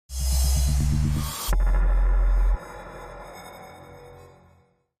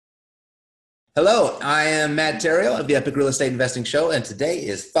Hello, I am Matt Terrio of the Epic Real Estate Investing Show, and today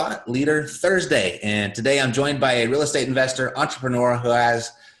is Thought Leader Thursday. And today I'm joined by a real estate investor, entrepreneur who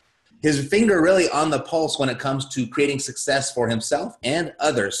has his finger really on the pulse when it comes to creating success for himself and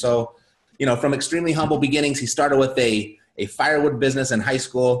others. So, from extremely humble beginnings, he started with a firewood business in high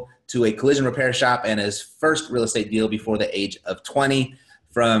school to a collision repair shop and his first real estate deal before the age of 20.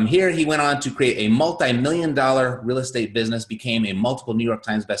 From here, he went on to create a multi-million-dollar real estate business, became a multiple New York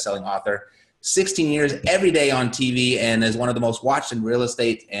Times bestselling author, 16 years every day on TV, and is one of the most watched in real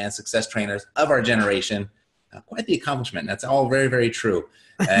estate and success trainers of our generation. Quite the accomplishment. That's all very, very true.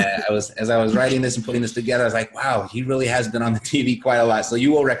 As I was writing this and putting this together, I was like, wow, he really has been on the TV quite a lot. So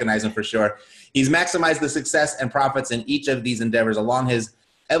you will recognize him for sure. He's maximized the success and profits in each of these endeavors along his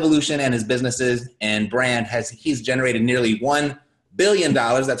evolution, and his businesses and brand he's generated nearly $1 billion.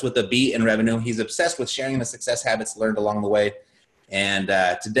 That's with a B in revenue. He's obsessed with sharing the success habits learned along the way. And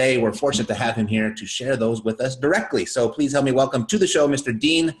today we're fortunate to have him here to share those with us directly. So please help me welcome to the show, Mr.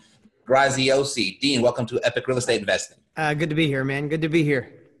 Dean Graziosi. Dean, welcome to Epic Real Estate Investing. Good to be here, man. Good to be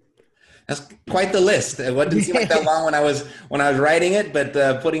here. That's quite the list. It didn't seem like that long when I was writing it,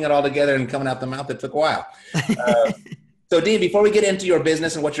 but putting it all together and coming out the mouth, it took a while. So Dean, before we get into your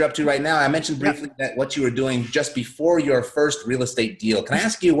business and what you're up to right now, I mentioned briefly that what you were doing just before your first real estate deal. Can I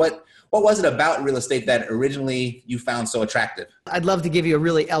ask you what was it about real estate that originally you found so attractive? I'd love to give you a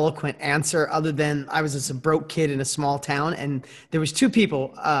really eloquent answer other than I was just a broke kid in a small town, and there was two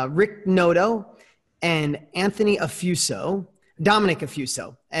people, Rick Noto and Dominic Affuso.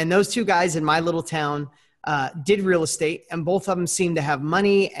 And those two guys in my little town did real estate, and both of them seemed to have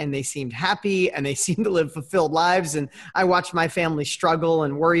money, and they seemed happy, and they seemed to live fulfilled lives. And I watched my family struggle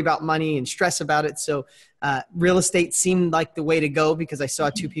and worry about money and stress about it. So real estate seemed like the way to go because I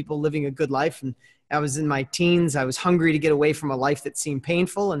saw two people living a good life, and I was in my teens. I was hungry to get away from a life that seemed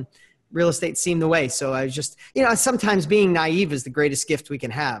painful, and real estate seemed the way. So I was just, sometimes being naive is the greatest gift we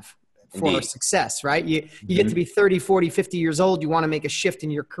can have for Indeed. Success, right? You get to be 30, 40, 50 years old. You want to make a shift in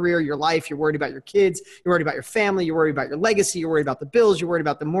your career, your life. You're worried about your kids. You're worried about your family. You're worried about your legacy. You're worried about the bills. You're worried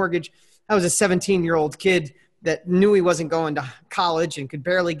about the mortgage. I was a 17-year-old kid that knew he wasn't going to college and could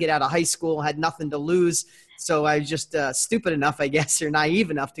barely get out of high school, had nothing to lose. So I was just stupid enough, I guess, or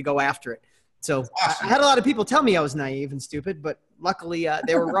naive enough to go after it. So Awesome. I had a lot of people tell me I was naive and stupid, but luckily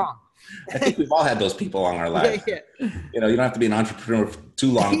they were wrong. I think we've all had those people along our lives. Yeah. You don't have to be an entrepreneur for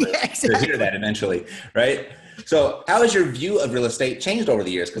too long to hear that eventually, right? So how has your view of real estate changed over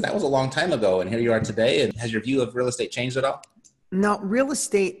the years? Because that was a long time ago, and here you are today. And has your view of real estate changed at all? No, real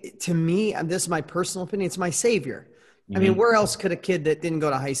estate to me, and this is my personal opinion, it's my savior. I mean, where else could a kid that didn't go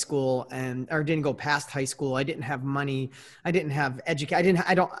to high school or didn't go past high school? I didn't have money. I didn't have education.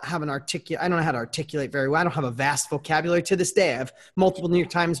 I don't know how to articulate very well. I don't have a vast vocabulary to this day. I have multiple New York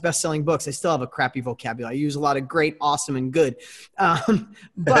Times bestselling books. I still have a crappy vocabulary. I use a lot of great, awesome, and good.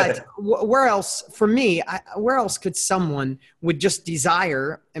 But where else, for me, where else could someone with just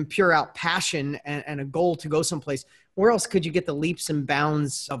desire and pure out passion and a goal to go someplace, where else could you get the leaps and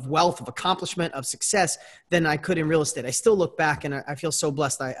bounds of wealth, of accomplishment, of success than I could in real estate? I still look back and I feel so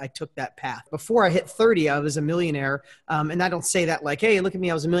blessed I took that path. Before I hit 30, I was a millionaire. And I don't say that like, hey, look at me,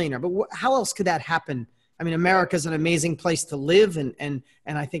 I was a millionaire. But how else could that happen? I mean, America is an amazing place to live, and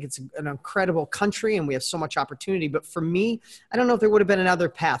I think it's an incredible country, and we have so much opportunity. But for me, I don't know if there would have been another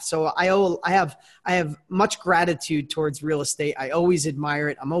path. So I have much gratitude towards real estate. I always admire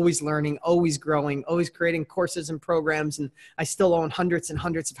it. I'm always learning, always growing, always creating courses and programs, and I still own hundreds and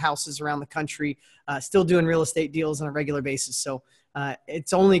hundreds of houses around the country. Still doing real estate deals on a regular basis. So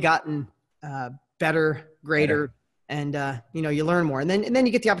it's only gotten better, greater. And, you learn more. And then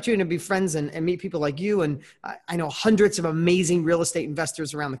you get the opportunity to be friends and meet people like you. And I know hundreds of amazing real estate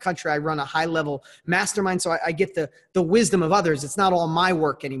investors around the country. I run a high level mastermind. So I get the wisdom of others. It's not all my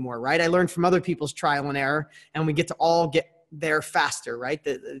work anymore, right? I learned from other people's trial and error, and we get to all get there faster, right?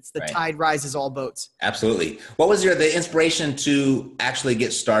 It's the Right. Tide rises all boats. Absolutely. What was the inspiration to actually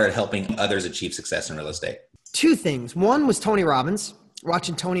get started helping others achieve success in real estate? Two things. One was Tony Robbins,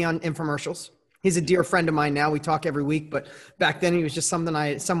 watching Tony on infomercials. He's a dear friend of mine now. We talk every week, but back then he was just someone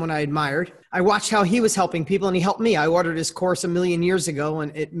I admired. I watched how he was helping people, and he helped me. I ordered his course 1,000,000 years ago,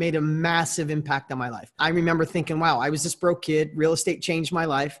 and it made a massive impact on my life. I remember thinking, wow, I was this broke kid. Real estate changed my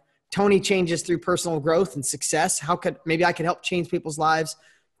life. Tony changes through personal growth and success. Maybe I could help change people's lives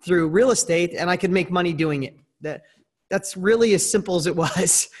through real estate, and I could make money doing it. That's really as simple as it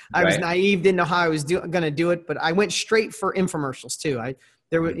was. I was naive, didn't know how I was going to do it, but I went straight for infomercials too.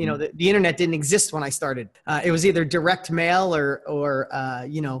 The internet didn't exist when I started. It was either direct mail or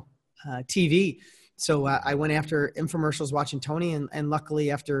TV. So I went after infomercials watching Tony, and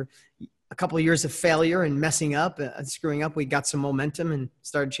luckily after a couple of years of failure and messing up, screwing up, we got some momentum and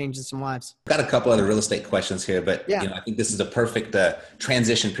started changing some lives. I've got a couple other real estate questions here, but Yeah. I think this is a perfect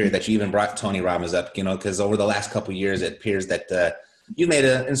transition period that you even brought Tony Robbins up, because over the last couple of years, it appears that you've made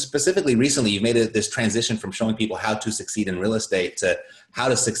and specifically recently, you've made this transition from showing people how to succeed in real estate to how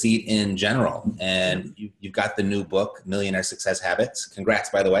to succeed in general. And you've got the new book, Millionaire Success Habits. Congrats,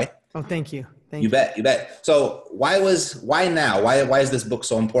 by the way. Oh, thank you. You bet. So why now? Why is this book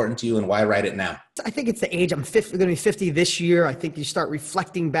so important to you, and why write it now? I think it's the age. I'm going to be 50 this year. I think you start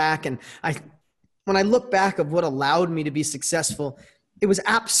reflecting back, and when I look back of what allowed me to be successful, it was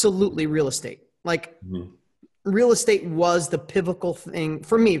absolutely real estate. Like real estate was the pivotal thing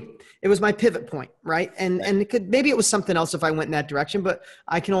for me. It was my pivot point, right? And maybe it was something else if I went in that direction, but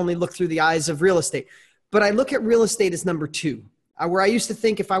I can only look through the eyes of real estate. But I look at real estate as number two. Where I used to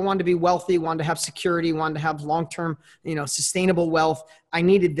think if I wanted to be wealthy, wanted to have security, wanted to have long-term, sustainable wealth, I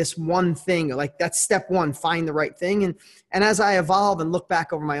needed this one thing. Like that's step one, find the right thing. And as I evolve and look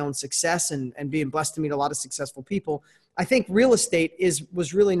back over my own success and being blessed to meet a lot of successful people, I think real estate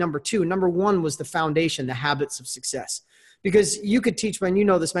was really number two. Number one was the foundation, the habits of success. Because you could teach, man,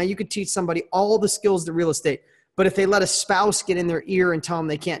 you could teach somebody all the skills to real estate. But if they let a spouse get in their ear and tell them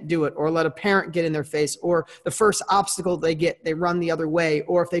they can't do it, or let a parent get in their face, or the first obstacle they get, they run the other way,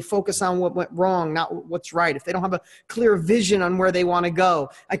 or if they focus on what went wrong, not what's right, if they don't have a clear vision on where they want to go,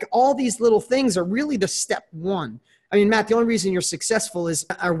 like all these little things are really the step one. I mean, Matt, the only reason you're successful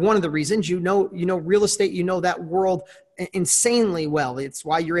or one of the reasons, real estate, that world insanely well. It's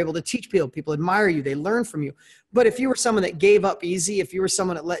why you're able to teach people. People admire you. They learn from you. But if you were someone that gave up easy, if you were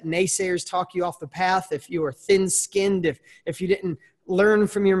someone that let naysayers talk you off the path, if you were thin-skinned, if you didn't learn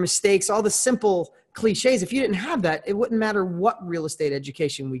from your mistakes, all the simple cliches, if you didn't have that, it wouldn't matter what real estate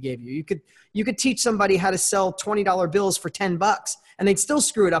education we gave you. You could teach somebody how to sell $20 bills for $10 and they'd still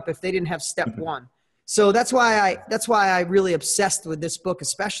screw it up if they didn't have step one. So that's why I really obsessed with this book,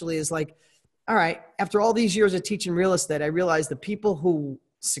 especially is like, all right, after all these years of teaching real estate, I realized the people who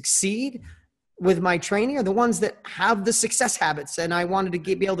succeed with my training are the ones that have the success habits. And I wanted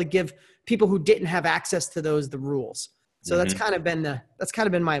to be able to give people who didn't have access to those, the rules. So that's kind of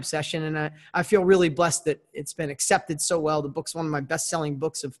been my obsession. And I feel really blessed that it's been accepted so well. The book's one of my best-selling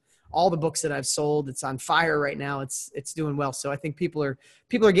books of all the books that I've sold. It's on fire right now. It's doing well. So I think people are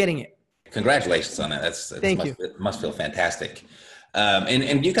getting it. Congratulations on that. Thank you. It must feel fantastic.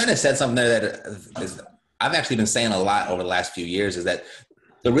 And you kind of said something there that I've actually been saying a lot over the last few years, is that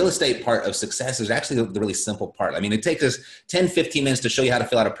the real estate part of success is actually the really simple part. I mean, it takes us 10, 15 minutes to show you how to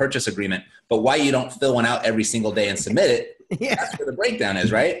fill out a purchase agreement, but why you don't fill one out every single day and submit it, that's where the breakdown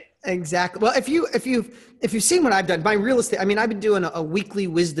is, right? Exactly. Well, if you've seen what I've done, my real estate, I mean, I've been doing a weekly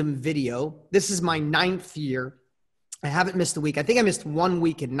wisdom video. This is my 9th year. I haven't missed a week. I think I missed 1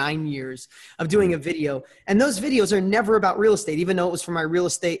 week in 9 years of doing a video. And those videos are never about real estate, even though it was for my real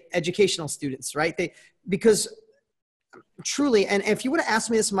estate educational students, right? Because truly, and if you would have asked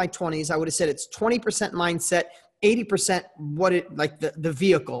me this in my 20s, I would have said it's 20% mindset, 80% the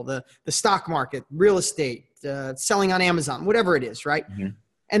vehicle, the stock market, real estate, selling on Amazon, whatever it is, right? Mm-hmm.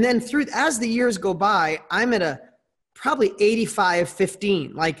 And then as the years go by, I'm at a probably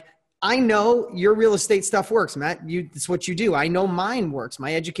 85-15. Like, I know your real estate stuff works, Matt. It's what you do. I know mine works.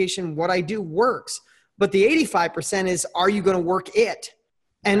 My education, what I do works. But the 85% is, are you going to work it?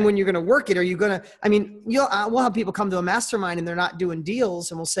 And when you're going to work it, are you going to, we'll have people come to a mastermind and they're not doing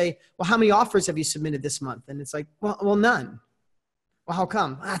deals. And we'll say, well, how many offers have you submitted this month? And it's like, well, none. Well, how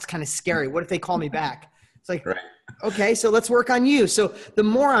come? That's kind of scary. What if they call me back? It's like, right. Okay, so let's work on you. So the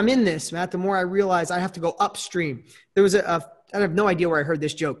more I'm in this, Matt, the more I realize I have to go upstream. There was I have no idea where I heard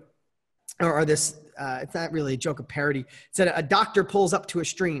this joke. Or this, it's not really a joke, a parody. It said a doctor pulls up to a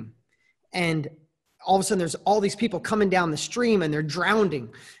stream and all of a sudden there's all these people coming down the stream and they're drowning.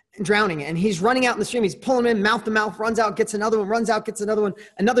 And he's running out in the stream. He's pulling them in mouth to mouth, runs out, gets another one, runs out, gets another one.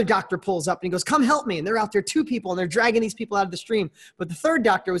 Another doctor pulls up and he goes, come help me. And they're out there, 2 people, and they're dragging these people out of the stream. But the third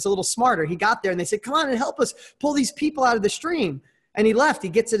doctor was a little smarter. He got there and they said, come on and help us pull these people out of the stream. And he left. He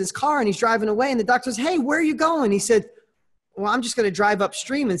gets in his car and he's driving away. And the doctor says, hey, where are you going? He said, well, I'm just going to drive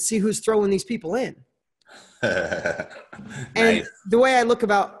upstream and see who's throwing these people in. Nice. And the way I look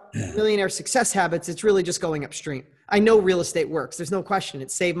about Millionaire Success Habits, it's really just going upstream. I know real estate works. There's no question.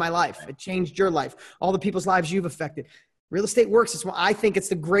 It saved my life. It changed your life. All the people's lives you've affected. Real estate works. I think it's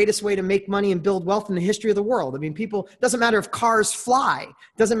the greatest way to make money and build wealth in the history of the world. I mean, doesn't matter if cars fly.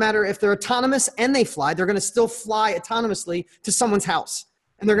 Doesn't matter if they're autonomous and they fly. They're going to still fly autonomously to someone's house.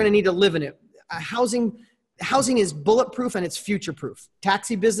 And they're going to need to live in it. Housing housing is bulletproof and it's future-proof.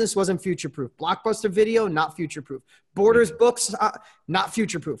 Taxi business wasn't future-proof. Blockbuster Video, not future-proof. Borders books, not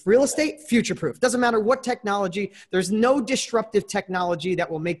future-proof. Real estate, future-proof. Doesn't matter what technology. There's no disruptive technology that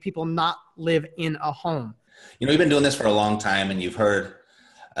will make people not live in a home. You know, you've been doing this for a long time, and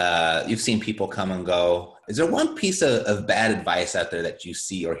you've seen people come and go. Is there one piece of bad advice out there that you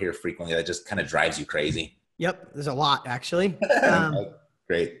see or hear frequently that just kind of drives you crazy? Yep, there's a lot, actually.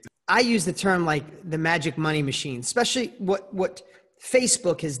 Great. I use the term like the magic money machine, especially what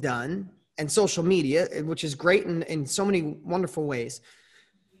Facebook has done and social media, which is great in so many wonderful ways.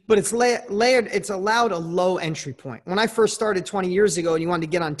 But it's layered, it's allowed a low entry point. When I first started 20 years ago and you wanted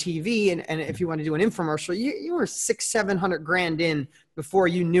to get on TV and if you want to do an infomercial, you were $600,000-$700,000 in before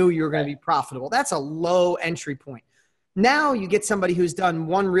you knew you were going to be profitable. That's a low entry point. Now you get somebody who's done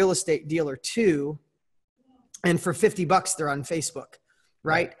one real estate deal or two, and for $50 they're on Facebook,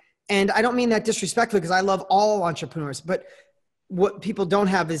 right? And I don't mean that disrespectfully because I love all entrepreneurs, but what people don't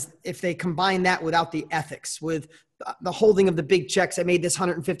have is if they combine that without the ethics, with the holding of the big checks. I made this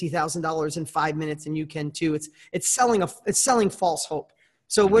 $150,000 in 5 minutes and you can too. It's selling false hope.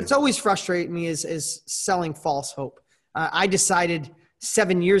 So what's always frustrated me is selling false hope. I decided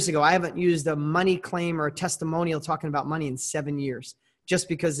 7 years ago, I haven't used a money claim or a testimonial talking about money in 7 years, just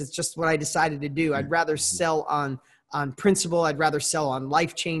because it's just what I decided to do. I'd rather sell on principle. I'd rather sell on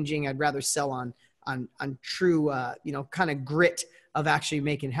life-changing. I'd rather sell on true, kind of grit of actually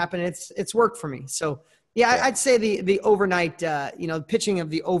making it happen. It's worked for me. So yeah, I'd say the overnight, pitching of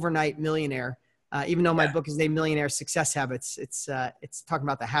the overnight millionaire, even though my book is named Millionaire Success Habits, it's talking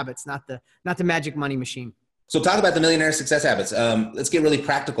about the habits, not the magic money machine. So talk about the Millionaire Success Habits. Let's get really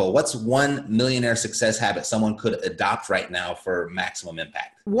practical. What's one millionaire success habit someone could adopt right now for maximum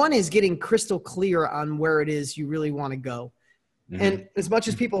impact? One is getting crystal clear on where it is you really want to go. Mm-hmm. And as much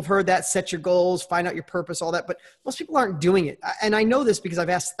as people have heard that, set your goals, find out your purpose, all that, but most people aren't doing it. And I know this because I've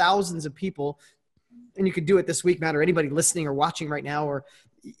asked thousands of people, and you could do it this week, Matt, or anybody listening or watching right now, or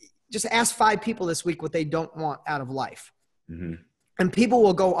just ask 5 people this week what they don't want out of life. Mm-hmm. And people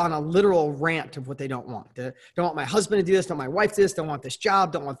will go on a literal rant of what they don't want. They don't want my husband to do this, don't want my wife to do this, don't want this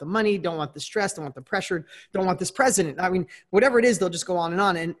job, don't want the money, don't want the stress, don't want the pressure, don't want this president. I mean, whatever it is, they'll just go on and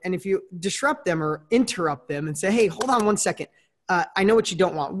on. And if you disrupt them or interrupt them and say, hey, hold on one second. I know what you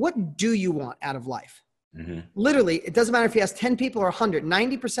don't want. What do you want out of life? Mm-hmm. Literally, it doesn't matter if you ask 10 people or 100,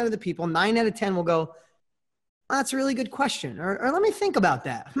 90% of the people, 9 out of 10 will go, oh, that's a really good question. Or let me think about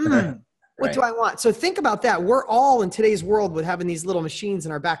that. What do I want? So think about that. We're all in today's world with having these little machines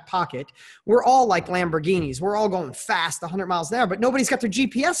in our back pocket. We're all like Lamborghinis. We're all going fast, 100 miles an hour, but nobody's got their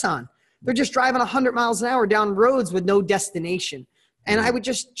GPS on. They're just driving 100 miles an hour down roads with no destination. And I would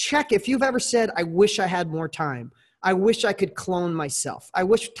just check if you've ever said, I wish I had more time. I wish I could clone myself. I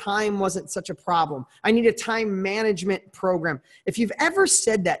wish time wasn't such a problem. I need a time management program. If you've ever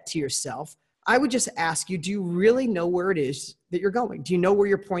said that to yourself, I would just ask you, do you really know where it is that you're going? Do you know where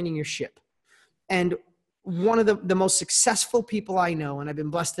you're pointing your ship? And one of the most successful people I know, and I've been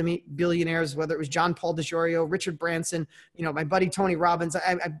blessed to meet billionaires, whether it was John Paul DiGiorio, Richard Branson, my buddy Tony Robbins.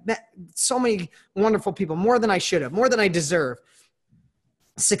 I've met so many wonderful people, more than I should have, more than I deserve.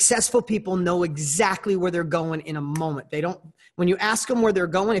 Successful people know exactly where they're going in a moment. When you ask them where they're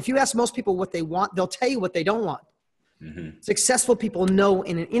going, if you ask most people what they want, they'll tell you what they don't want. Mm-hmm. Successful people know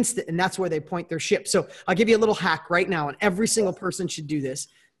in an instant, and that's where they point their ship. So I'll give you a little hack right now, and every single person should do this.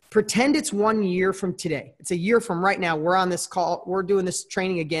 Pretend it's 1 year from today. It's a year from right now. We're on this call. We're doing this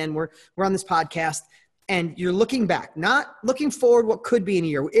training again. We're on this podcast, and you're looking back, not looking forward what could be in a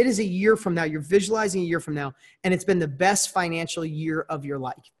year. It is a year from now. You're visualizing a year from now, and it's been the best financial year of your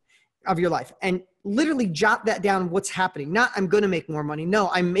life. And literally jot that down. What's happening? Not I'm going to make more money. No,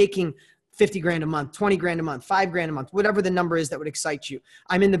 I'm making 50 grand a month, 20 grand a month, 5 grand a month, whatever the number is that would excite you.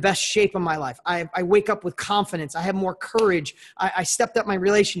 I'm in the best shape of my life. I wake up with confidence. I have more courage. I stepped up my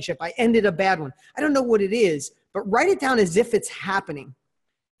relationship. I ended a bad one. I don't know what it is, but write it down as if it's happening.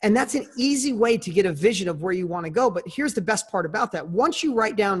 And that's an easy way to get a vision of where you want to go. But here's the best part about that. Once you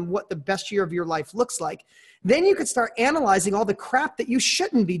write down what the best year of your life looks like, then you could start analyzing all the crap that you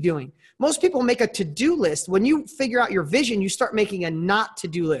shouldn't be doing. Most people make a to-do list. When you figure out your vision, you start making a not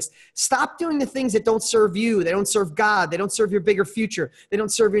to-do list. Stop doing the things that don't serve you. They don't serve God. They don't serve your bigger future. They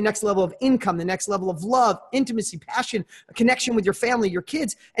don't serve your next level of income, the next level of love, intimacy, passion, a connection with your family, your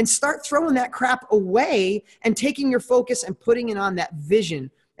kids, and start throwing that crap away and taking your focus and putting it on that vision.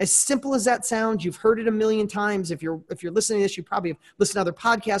 As simple as that sounds, you've heard it a million times. If you're listening to this, you probably have listened to other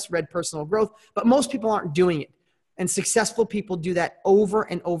podcasts, read Personal Growth, but most people aren't doing it. And successful people do that over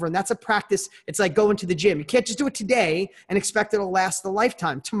and over. And that's a practice. It's like going to the gym. You can't just do it today and expect it'll last a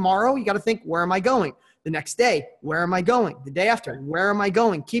lifetime. Tomorrow, you got to think, where am I going? The next day, where am I going? The day after, where am I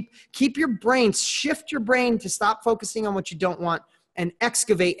going? Keep your brain, shift your brain to stop focusing on what you don't want and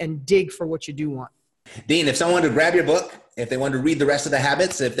excavate and dig for what you do want. Dean, if someone wanted to grab your book, if they wanted to read the rest of the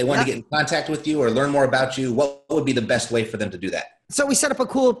habits, if they wanted to get in contact with you or learn more about you, what would be the best way for them to do that? So we set up a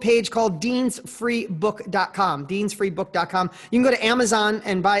cool page called deansfreebook.com, deansfreebook.com. You can go to Amazon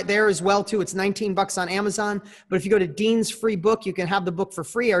and buy it there as well too. It's $19 on Amazon. But if you go to Dean's Free Book, you can have the book for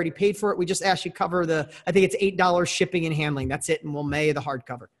free. I already paid for it. We just asked you to cover I think it's $8 shipping and handling. That's it. And we'll mail the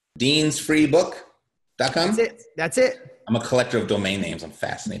hardcover. Deansfreebook.com? That's it. I'm a collector of domain names. I'm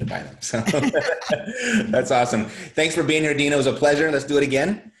fascinated by them. So that's awesome. Thanks for being here, Dean. It was a pleasure. Let's do it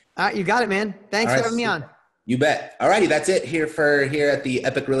again. You got it, man. Thanks for having me on. You bet. All righty. That's it here at the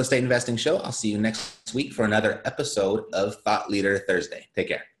Epic Real Estate Investing Show. I'll see you next week for another episode of Thought Leader Thursday. Take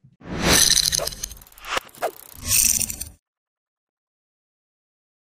care.